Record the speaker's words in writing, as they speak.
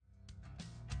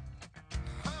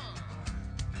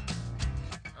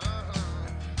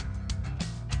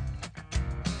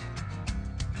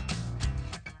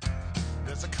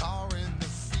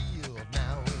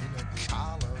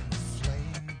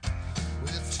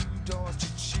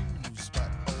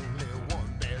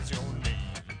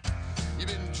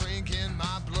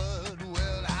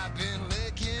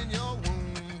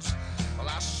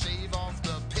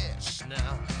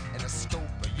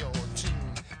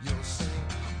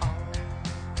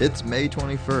It's May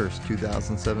 21st,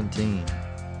 2017.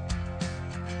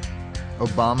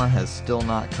 Obama has still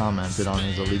not commented on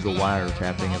his illegal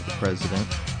wiretapping of the president.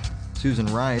 Susan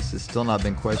Rice has still not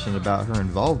been questioned about her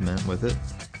involvement with it.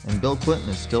 And Bill Clinton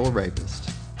is still a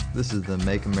rapist. This is the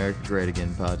Make America Great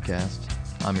Again podcast.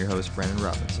 I'm your host, Brandon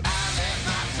Robinson.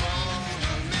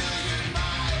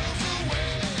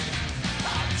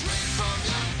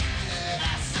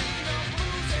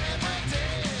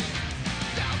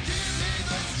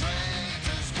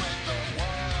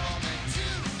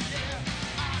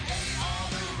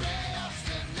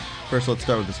 First, let's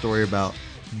start with the story about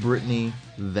Brittany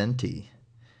Venti.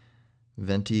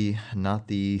 Venti, not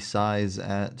the size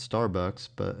at Starbucks,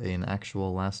 but an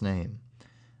actual last name.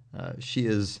 She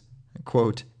is,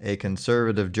 quote, a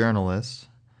conservative journalist,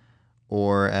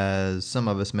 or as some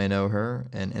of us may know her,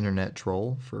 an internet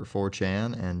troll for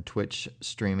 4chan and Twitch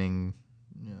streaming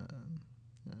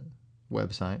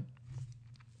website.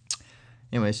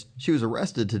 Anyways, she was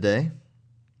arrested today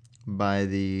by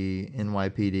the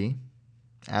NYPD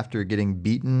after getting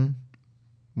beaten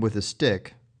with a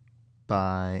stick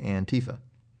by Antifa.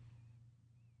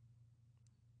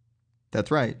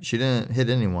 That's right, she didn't hit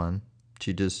anyone.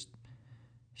 She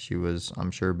was,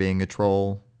 I'm sure, being a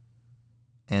troll,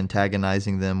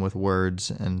 antagonizing them with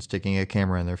words and sticking a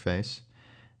camera in their face.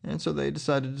 And so they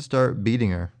decided to start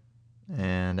beating her.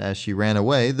 And as she ran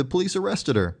away, the police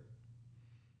arrested her.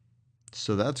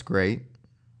 So that's great.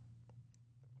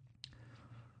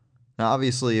 Now,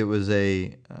 obviously, it was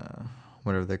a,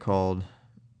 whatever they're called,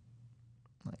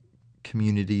 like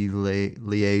community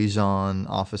liaison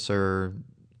officer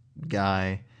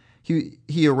guy.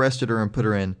 He arrested her and put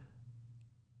her in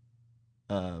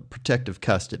protective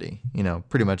custody,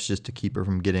 pretty much just to keep her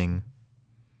from getting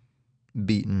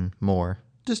beaten more,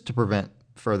 just to prevent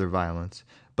further violence.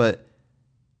 But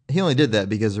he only did that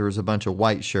because there was a bunch of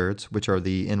white shirts, which are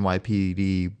the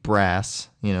NYPD brass,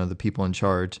 the people in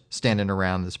charge, standing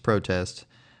around this protest,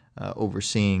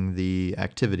 overseeing the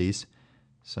activities.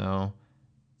 So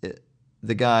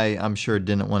the guy, I'm sure,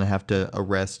 didn't want to have to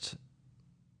arrest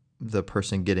the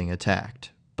person getting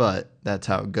attacked. But that's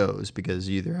how it goes, because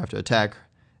you either have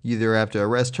to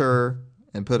arrest her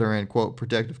and put her in, quote,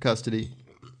 protective custody,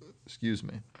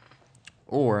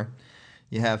 or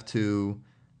you have to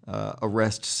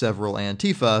arrest several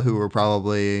Antifa who were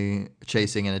probably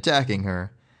chasing and attacking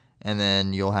her, and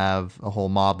then you'll have a whole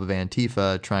mob of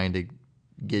Antifa trying to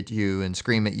get you and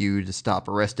scream at you to stop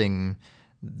arresting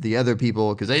the other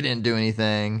people because they didn't do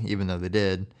anything, even though they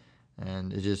did,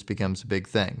 and it just becomes a big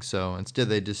thing. So instead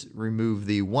they just remove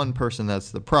the one person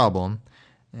that's the problem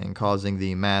and causing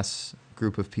the mass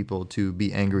group of people to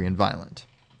be angry and violent.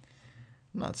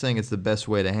 I'm not saying it's the best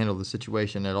way to handle the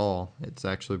situation at all. It's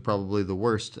actually probably the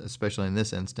worst, especially in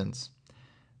this instance.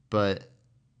 But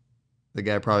the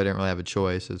guy probably didn't really have a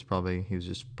choice. He was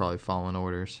just probably following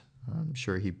orders. I'm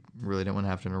sure he really didn't want to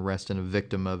have to arrest a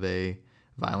victim of a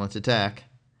violent attack.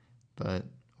 But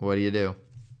what do you do?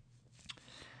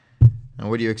 And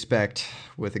what do you expect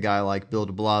with a guy like Bill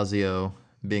De Blasio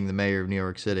being the mayor of New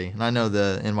York City? And I know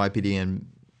the NYPD and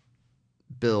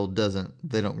Bill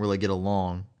they don't really get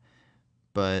along.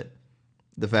 But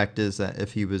the fact is that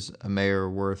if he was a mayor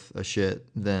worth a shit,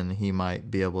 then he might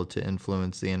be able to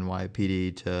influence the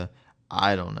NYPD to,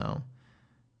 I don't know,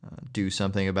 do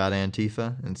something about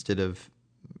Antifa instead of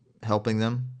helping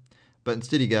them. But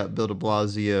instead he got Bill De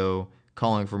Blasio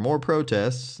calling for more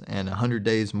protests and 100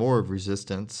 days more of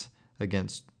resistance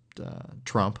against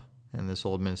Trump and this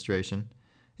whole administration,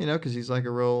 because he's like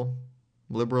a real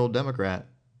liberal Democrat,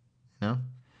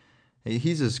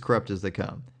 He's as corrupt as they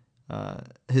come.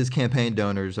 His campaign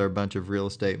donors are a bunch of real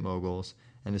estate moguls,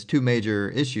 and his two major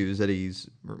issues that he's,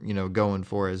 going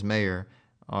for as mayor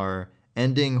are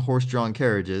ending horse-drawn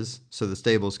carriages, so the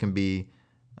stables can be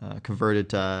converted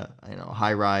to,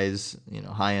 high-rise,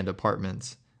 high-end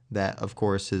apartments that, of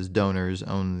course, his donors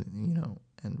own,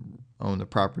 and own the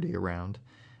property around,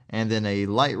 and then a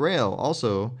light rail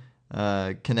also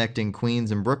connecting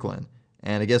Queens and Brooklyn.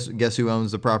 And I guess who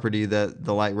owns the property that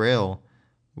the light rail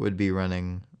would be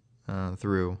running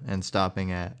through and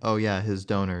stopping at? Oh yeah, his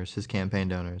campaign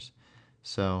donors.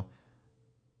 So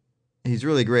he's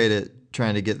really great at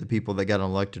trying to get the people that got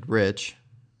elected rich,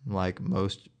 like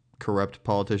most corrupt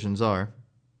politicians are.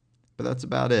 But that's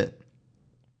about it.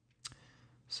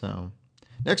 So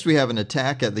next we have an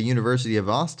attack at the University of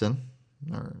Austin,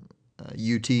 or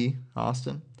UT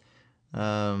Austin.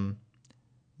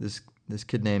 This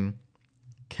kid named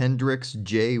Kendrex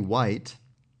J White,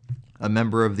 a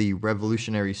member of the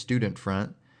Revolutionary Student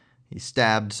Front, he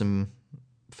stabbed some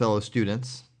fellow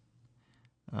students.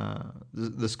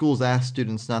 The schools asked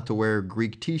students not to wear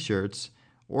Greek t-shirts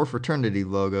or fraternity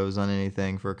logos on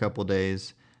anything for a couple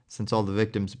days, since all the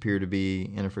victims appear to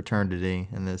be in a fraternity,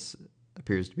 and this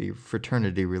appears to be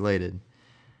fraternity related.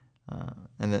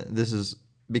 This is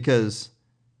because,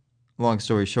 long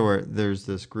story short, there's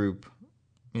this group,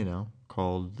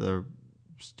 called the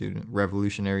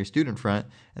Revolutionary Student Front,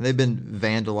 and they've been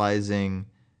vandalizing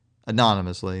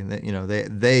anonymously.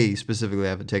 They specifically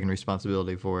haven't taken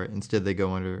responsibility for it. Instead, they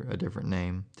go under a different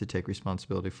name to take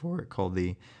responsibility for it, called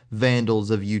the Vandals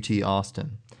of UT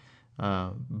Austin.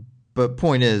 But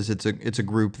point is, it's a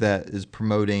group that is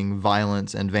promoting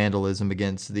violence and vandalism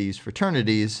against these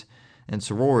fraternities and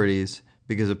sororities,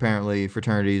 because apparently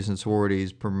fraternities and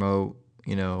sororities promote,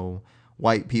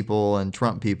 white people and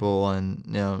Trump people, and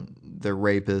they're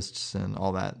rapists and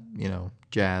all that,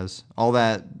 jazz, all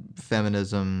that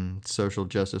feminism, social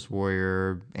justice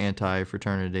warrior,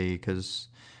 anti-fraternity, because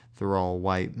they're all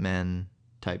white men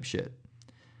type shit.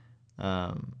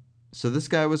 So this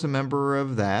guy was a member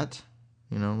of that.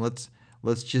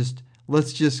 Let's just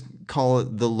call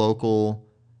it the local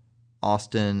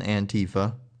Austin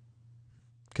Antifa,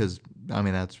 because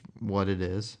that's what it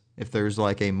is. If there's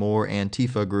like a more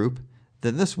Antifa group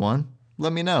than this one,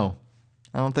 let me know.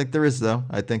 I don't think there is, though.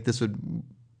 I think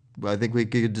we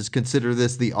could just consider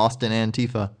this the Austin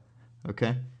Antifa.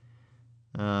 Okay.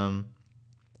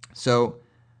 So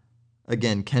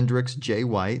again, Kendrex J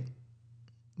White,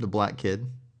 the black kid,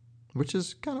 which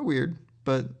is kind of weird,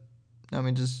 but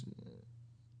just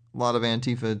a lot of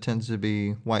Antifa tends to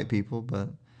be white people, but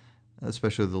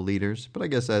especially the leaders. But I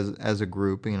guess as a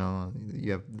group,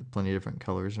 you have plenty of different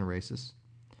colors and races.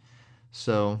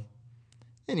 So,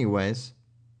 anyways,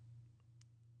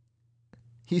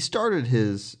 he started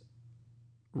his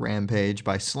rampage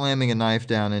by slamming a knife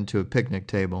down into a picnic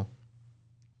table.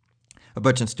 A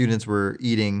bunch of students were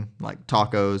eating like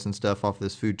tacos and stuff off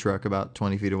this food truck about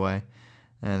 20 feet away,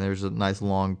 and there's a nice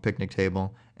long picnic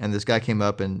table. And this guy came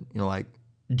up and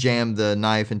jammed the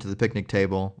knife into the picnic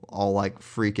table, all like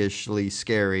freakishly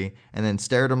scary, and then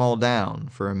stared them all down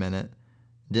for a minute.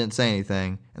 Didn't say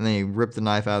anything, and then he ripped the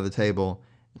knife out of the table,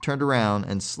 turned around,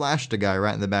 and slashed a guy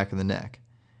right in the back of the neck,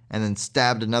 and then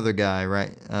stabbed another guy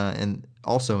right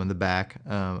also in the back,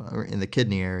 or in the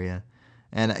kidney area.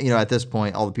 And at this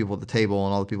point, all the people at the table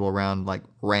and all the people around like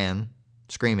ran,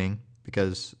 screaming,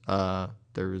 because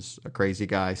there was a crazy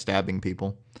guy stabbing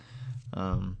people.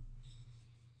 So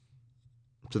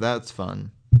that's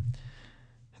fun. And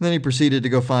then he proceeded to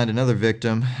go find another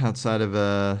victim outside of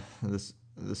this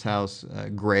house,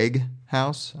 Greg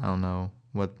House. I don't know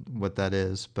what that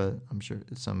is, but I'm sure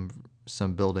it's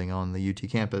some building on the UT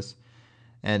campus.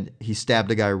 And he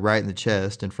stabbed a guy right in the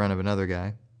chest in front of another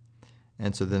guy.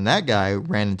 And so then that guy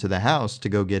ran into the house to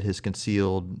go get his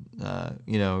concealed,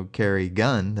 carry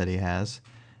gun that he has,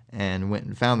 and went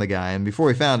and found the guy. And before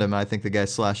he found him, I think the guy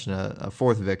slashed a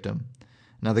fourth victim.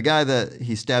 Now, the guy that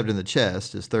he stabbed in the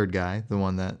chest, his third guy, the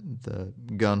one that the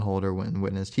gun holder went and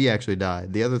witnessed, he actually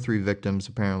died. The other three victims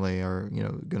apparently are,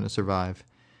 going to survive.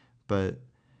 But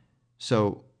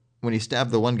so when he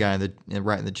stabbed the one guy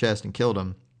right in the chest and killed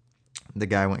him, the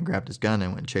guy went and grabbed his gun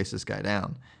and went and chased this guy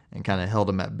down and kind of held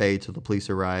him at bay till the police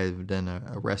arrived and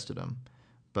arrested him.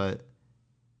 But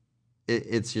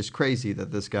it's just crazy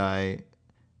that this guy,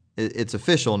 it's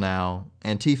official now,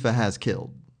 Antifa has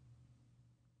killed.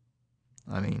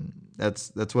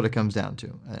 That's what it comes down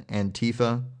to.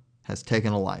 Antifa has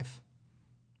taken a life.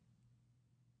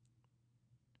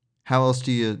 How else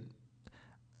do you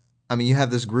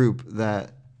have this group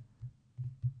that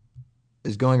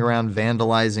is going around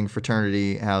vandalizing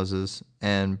fraternity houses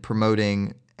and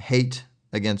promoting hate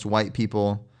against white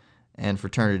people and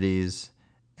fraternities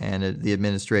and the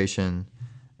administration.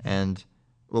 And,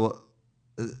 well,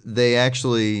 they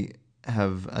actually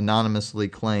have anonymously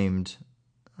claimed,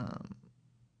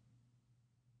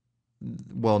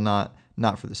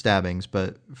 not for the stabbings,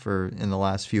 but for in the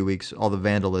last few weeks, all the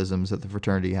vandalisms at the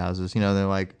fraternity houses. They're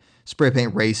like spray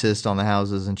paint racist on the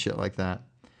houses and shit like that.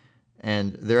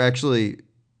 And they're actually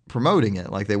promoting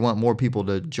it. Like they want more people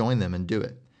to join them and do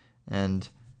it. And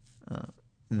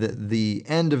the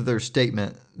end of their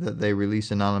statement that they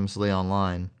release anonymously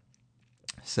online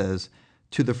says,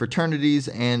 "To the fraternities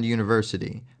and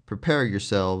university, prepare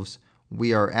yourselves.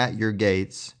 We are at your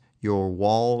gates. Your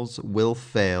walls will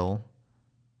fall,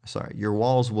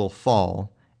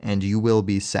 and you will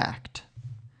be sacked."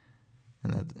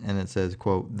 And it says,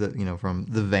 quote, from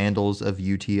the Vandals of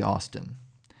UT Austin.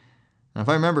 Now, if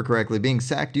I remember correctly, being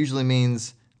sacked usually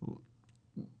means,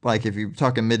 like if you're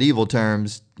talking medieval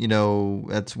terms,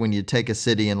 that's when you take a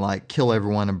city and like kill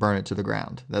everyone and burn it to the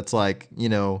ground. That's like,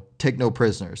 take no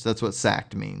prisoners. That's what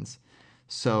sacked means.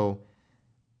 So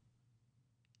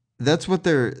that's what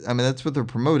they're. I mean, that's what they're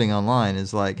promoting online.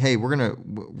 Is like, hey, we're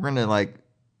gonna like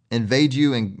invade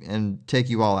you and take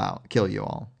you all out, kill you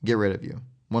all, get rid of you,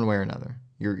 one way or another.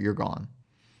 You're gone.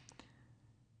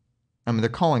 I mean, they're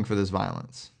calling for this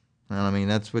violence. And I mean,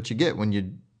 that's what you get when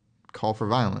you call for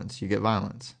violence. You get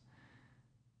violence.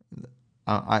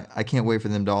 I can't wait for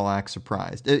them to all act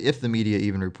surprised if the media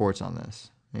even reports on this.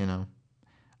 You know,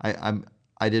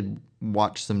 I did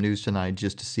watch some news tonight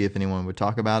just to see if anyone would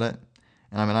talk about it,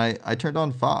 and I mean I turned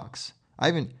on Fox. I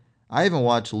even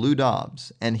watched Lou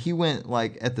Dobbs, and he went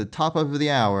like at the top of the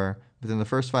hour within the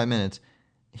first 5 minutes.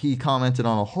 He commented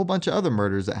on a whole bunch of other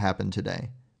murders that happened today,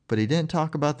 but he didn't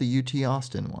talk about the UT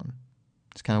Austin one.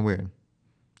 It's kind of weird.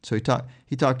 So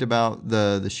he talked about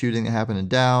the shooting that happened in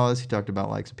Dallas. He talked about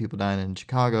like some people dying in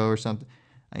Chicago or something.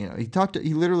 You know,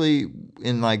 he literally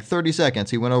in like 30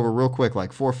 seconds he went over real quick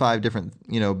like 4 or 5 different,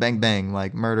 you know, bang bang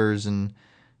like murders and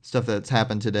stuff that's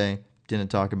happened today.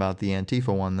 Didn't talk about the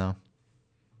Antifa one though.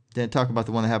 Didn't talk about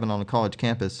the one that happened on a college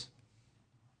campus.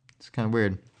 It's kind of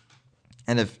weird.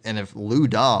 And if Lou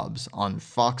Dobbs on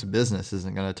Fox Business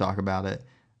isn't going to talk about it,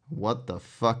 what the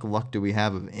fuck luck do we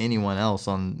have of anyone else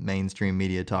on mainstream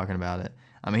media talking about it?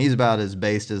 I mean, he's about as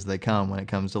based as they come when it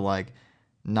comes to like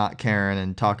not caring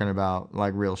and talking about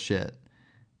like real shit.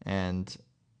 And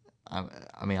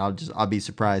I mean, I'll be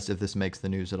surprised if this makes the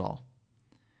news at all.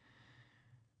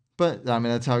 But I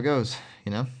mean, that's how it goes,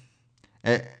 you know.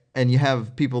 And you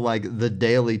have people like the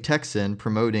Daily Texan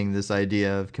promoting this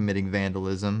idea of committing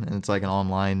vandalism, and it's like an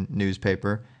online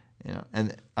newspaper, you know.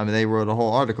 And I mean, they wrote a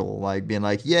whole article like being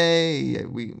like, "Yay,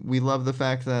 we love the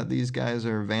fact that these guys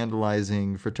are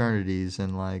vandalizing fraternities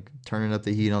and like turning up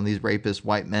the heat on these rapist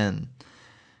white men."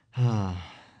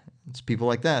 It's people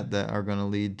like that are going to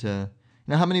lead to,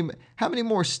 you know, how many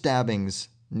more stabbings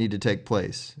need to take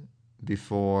place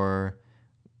before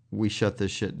we shut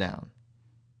this shit down?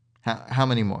 How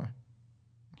many more?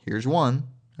 Here's one.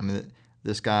 I mean,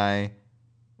 this guy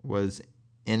was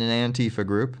in an Antifa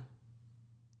group,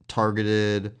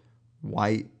 targeted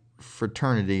white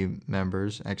fraternity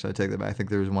members. Actually, I take that back. I think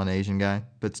there was one Asian guy,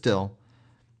 but still,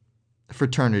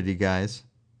 fraternity guys.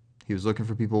 He was looking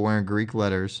for people wearing Greek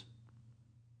letters.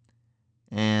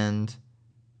 And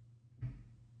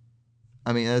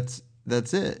I mean,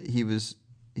 that's it. This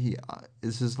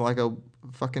is like a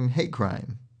fucking hate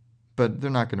crime. But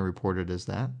they're not going to report it as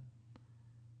that.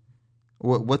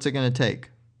 What's it going to take?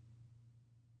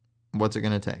 What's it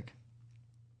going to take?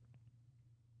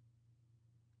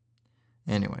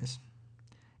 Anyways,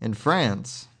 in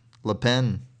France, Le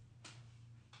Pen.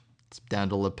 It's down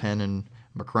to Le Pen and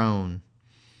Macron.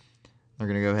 They're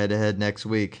going to go head-to-head next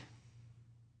week.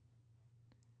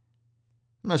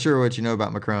 I'm not sure what you know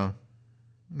about Macron,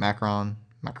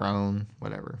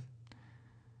 whatever.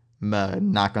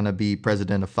 Not going to be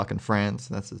president of fucking France.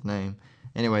 That's his name.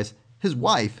 Anyways, his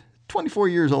wife, 24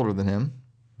 years older than him.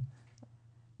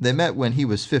 They met when he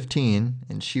was 15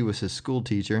 and she was his school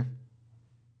teacher.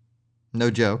 No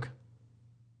joke.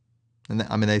 And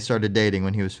I mean, they started dating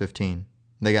when he was 15.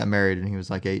 They got married and he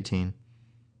was like 18.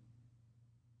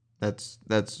 That's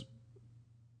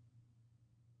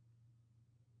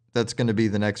going to be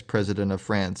the next president of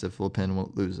France if Le Pen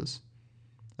loses.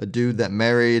 A dude that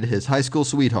married his high school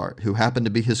sweetheart, who happened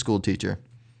to be his school teacher.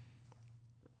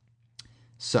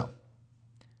 So,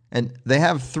 and they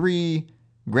have 3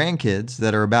 grandkids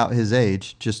that are about his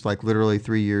age, just like literally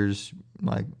 3 years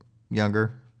like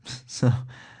younger. So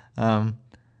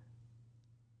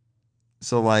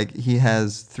like he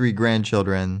has 3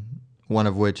 grandchildren, one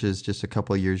of which is just a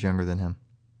couple of years younger than him.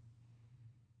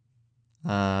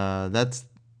 That's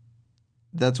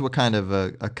what kind of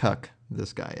a cuck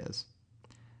this guy is.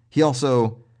 He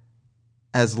also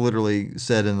has literally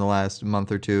said in the last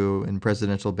month or two in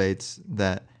presidential debates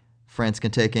that France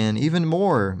can take in even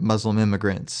more Muslim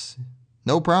immigrants.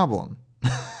 No problem.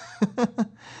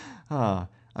 I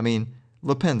mean,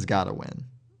 Le Pen's got to win.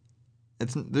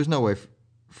 There's no way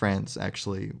France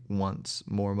actually wants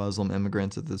more Muslim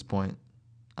immigrants at this point.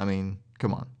 I mean,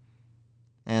 come on.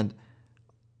 And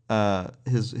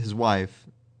his wife,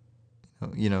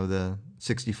 you know, the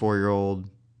 64-year-old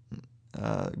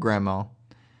grandma,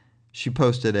 she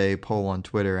posted a poll on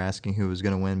Twitter asking who was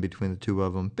going to win between the two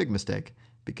of them. Big mistake,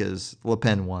 because Le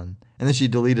Pen won. And then she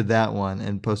deleted that one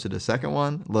and posted a second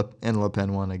one, and Le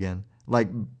Pen won again, like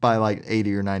by like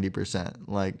 80 or 90%.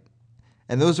 Like,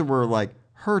 and those were like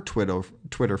her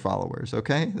Twitter followers,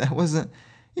 okay? That wasn't,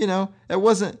 you know, it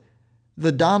wasn't,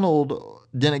 the Donald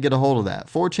didn't get a hold of that.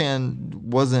 4chan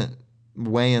wasn't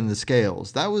weighing the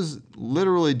scales. That was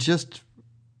literally just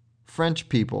French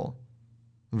people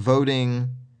voting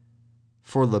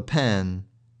for Le Pen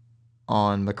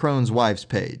on Macron's wife's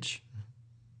page.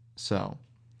 So,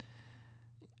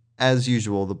 as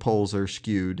usual, the polls are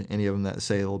skewed. Any of them that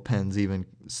say Le Pen's even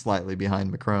slightly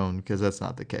behind Macron, because that's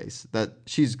not the case. The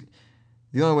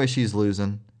only way she's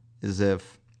losing is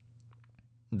if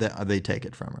they take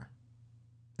it from her.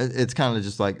 It's kind of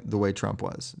just like the way Trump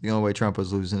was. The only way Trump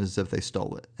was losing is if they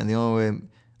stole it. And the only way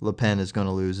Le Pen is going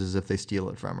to lose is if they steal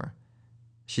it from her.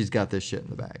 She's got this shit in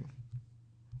the bag.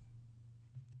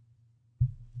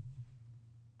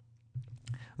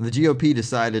 The GOP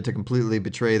decided to completely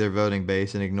betray their voting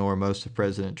base and ignore most of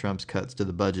President Trump's cuts to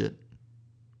the budget.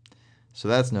 So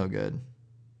that's no good.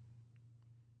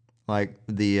 Like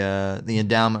the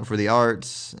endowment for the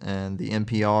arts and the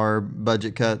NPR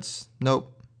budget cuts,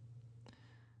 nope.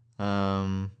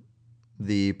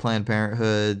 The Planned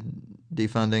Parenthood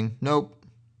defunding, nope.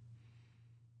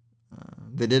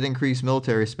 They did increase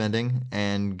military spending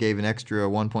and gave an extra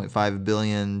 $1.5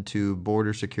 billion to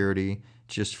border security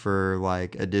just for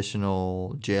like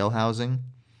additional jail housing,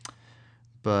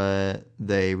 but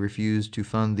they refused to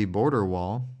fund the border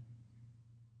wall,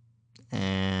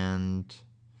 and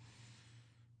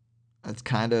that's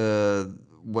kind of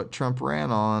what Trump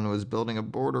ran on, was building a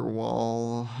border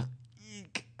wall.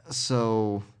 Eek.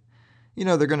 So,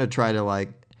 they're going to try to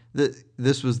like,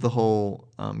 this was the whole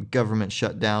government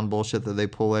shutdown bullshit that they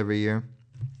pull every year.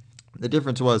 The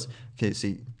difference was, okay,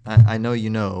 see, I know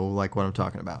like what I'm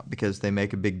talking about, because they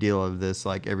make a big deal of this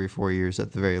like every 4 years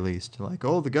at the very least. Like,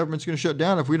 oh, the government's going to shut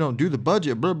down if we don't do the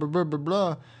budget, blah, blah, blah, blah,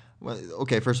 blah. Well,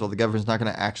 okay, first of all, the government's not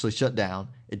going to actually shut down.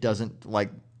 It doesn't,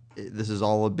 this is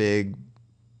all a big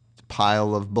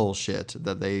pile of bullshit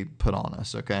that they put on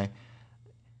us, okay?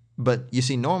 But you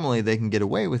see, normally they can get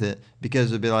away with it because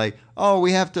it'd be like, oh,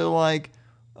 we have to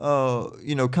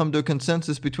come to a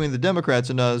consensus between the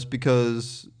Democrats and us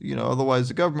because, otherwise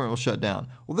the government will shut down.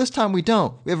 Well, this time we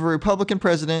don't. We have a Republican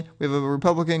president. We have a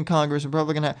Republican Congress, we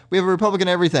have a Republican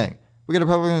everything. We got a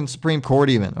Republican Supreme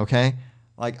Court even, okay?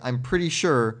 Like, I'm pretty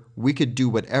sure we could do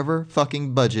whatever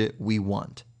fucking budget we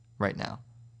want right now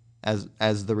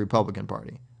as the Republican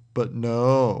Party. But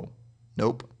nope.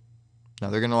 Now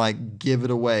they're going to give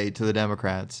it away to the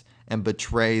Democrats and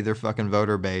betray their fucking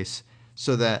voter base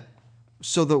so that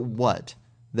what?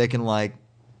 They can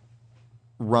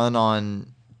run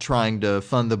on trying to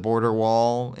fund the border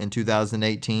wall in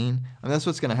 2018. I mean, that's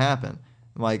what's going to happen.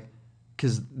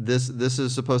 Because this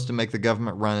is supposed to make the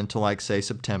government run until say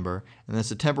September, and then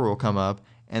September will come up,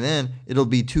 and then it'll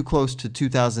be too close to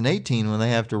 2018 when they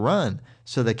have to run,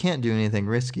 so they can't do anything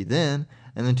risky then.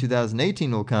 And then 2018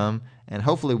 will come, and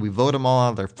hopefully we vote them all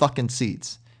out of their fucking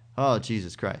seats. Oh,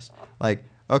 Jesus Christ.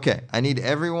 Okay, I need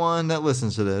everyone that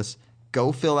listens to this,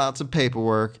 go fill out some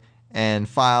paperwork and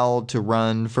file to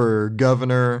run for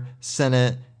governor,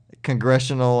 Senate,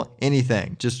 congressional,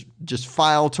 anything. Just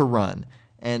file to run.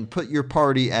 And put your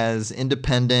party as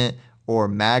independent or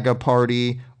MAGA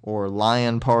party or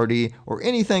Lion Party or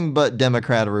anything but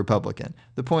Democrat or Republican.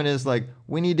 The point is,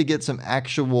 we need to get some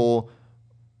actual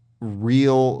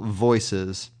real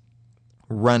voices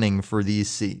running for these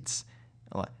seats.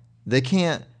 The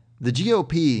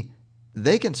GOP,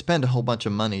 they can spend a whole bunch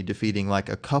of money defeating a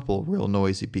couple real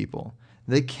noisy people.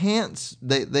 They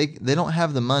don't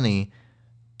have the money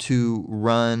to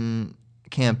run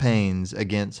campaigns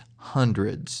against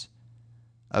hundreds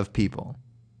of people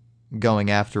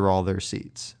going after all their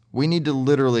seats. We need to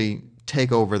literally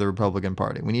take over the Republican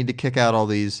Party. We need to kick out all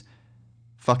these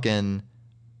fucking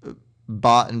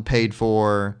bought and paid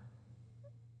for.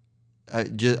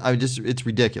 It's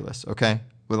ridiculous. Okay,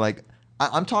 but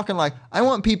I'm talking I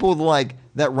want people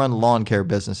that run lawn care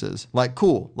businesses.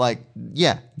 Cool.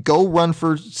 Yeah, go run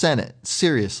for Senate.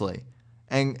 Seriously,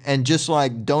 and just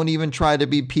don't even try to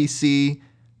be PC.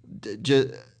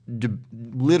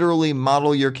 Literally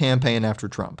model your campaign after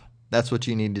Trump. That's what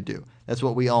you need to do. That's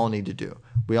what we all need to do.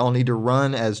 We all need to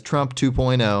run as Trump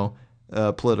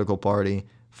 2.0 political party.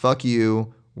 Fuck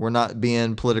you. We're not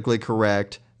being politically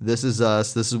correct. This is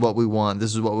us. This is what we want.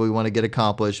 This is what we want to get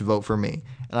accomplished. Vote for me.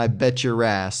 And I bet your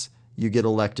ass you get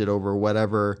elected over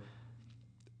whatever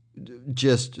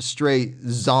just straight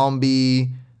zombie,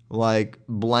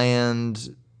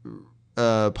 bland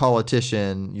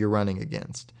politician you're running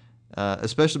against.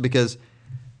 Especially because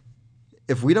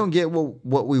if we don't get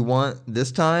what we want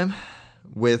this time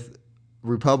with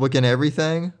Republican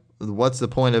everything, what's the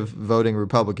point of voting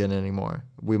Republican anymore?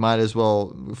 We might as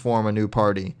well form a new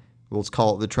party. Let's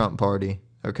call it the Trump Party,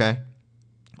 okay?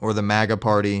 Or the MAGA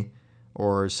Party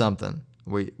or something.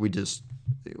 We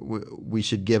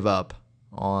should give up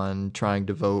on trying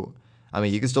to vote. I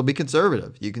mean, you can still be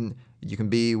conservative. You can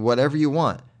be whatever you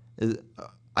want.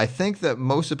 I think that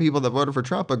most of the people that voted for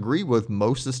Trump agree with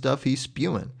most of the stuff he's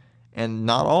spewing. And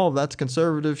not all of that's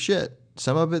conservative shit.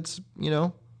 Some of it's,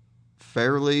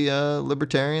 fairly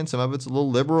libertarian. Some of it's a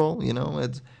little liberal,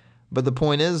 But the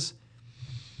point is,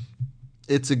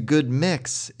 it's a good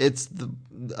mix. It's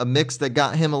a mix that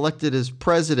got him elected as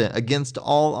president against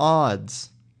all odds.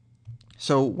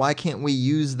 So why can't we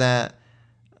use that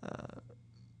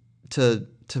to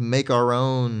make our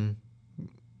own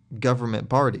government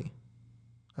party?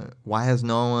 Why has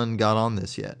no one got on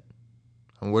this yet?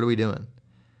 And what are we doing?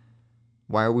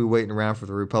 Why are we waiting around for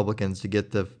the Republicans to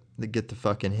get the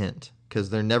fucking hint? Because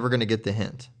they're never going to get the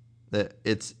hint. That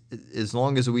it's as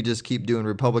long as we just keep doing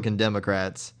Republican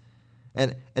Democrats.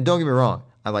 And don't get me wrong,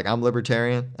 I'm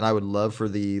libertarian, and I would love for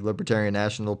the Libertarian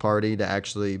National Party to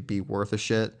actually be worth a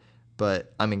shit.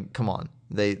 But I mean, come on,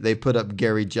 they put up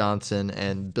Gary Johnson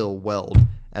and Bill Weld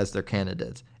as their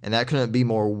candidates, and that couldn't be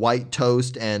more white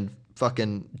toast and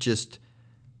fucking just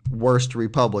worst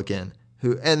Republican.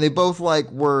 And they both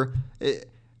were.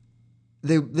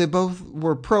 They both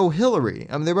were pro-Hillary.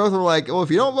 I mean, they both were like, well, if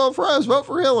you don't vote for us, vote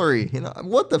for Hillary.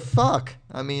 What the fuck?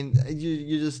 I mean,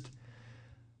 you just...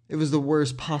 It was the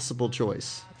worst possible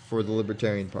choice for the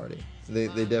Libertarian Party. They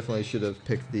definitely should have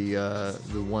picked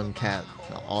the one cat,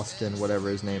 Austin, whatever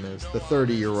his name is, the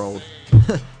 30-year-old.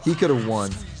 He could have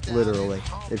won, literally,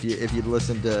 if you'd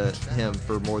listened to him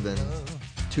for more than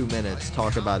 2 minutes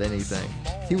talk about anything.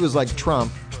 He was like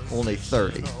Trump, only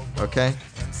 30, okay?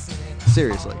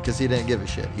 Seriously, because he didn't give a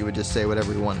shit. He would just say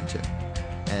whatever he wanted to.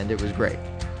 And it was great.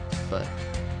 But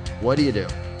what do you do?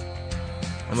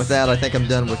 And with that, I think I'm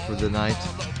done with for the night.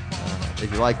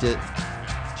 If you liked it,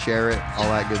 share it, all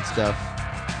that good stuff.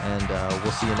 And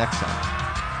we'll see you next time.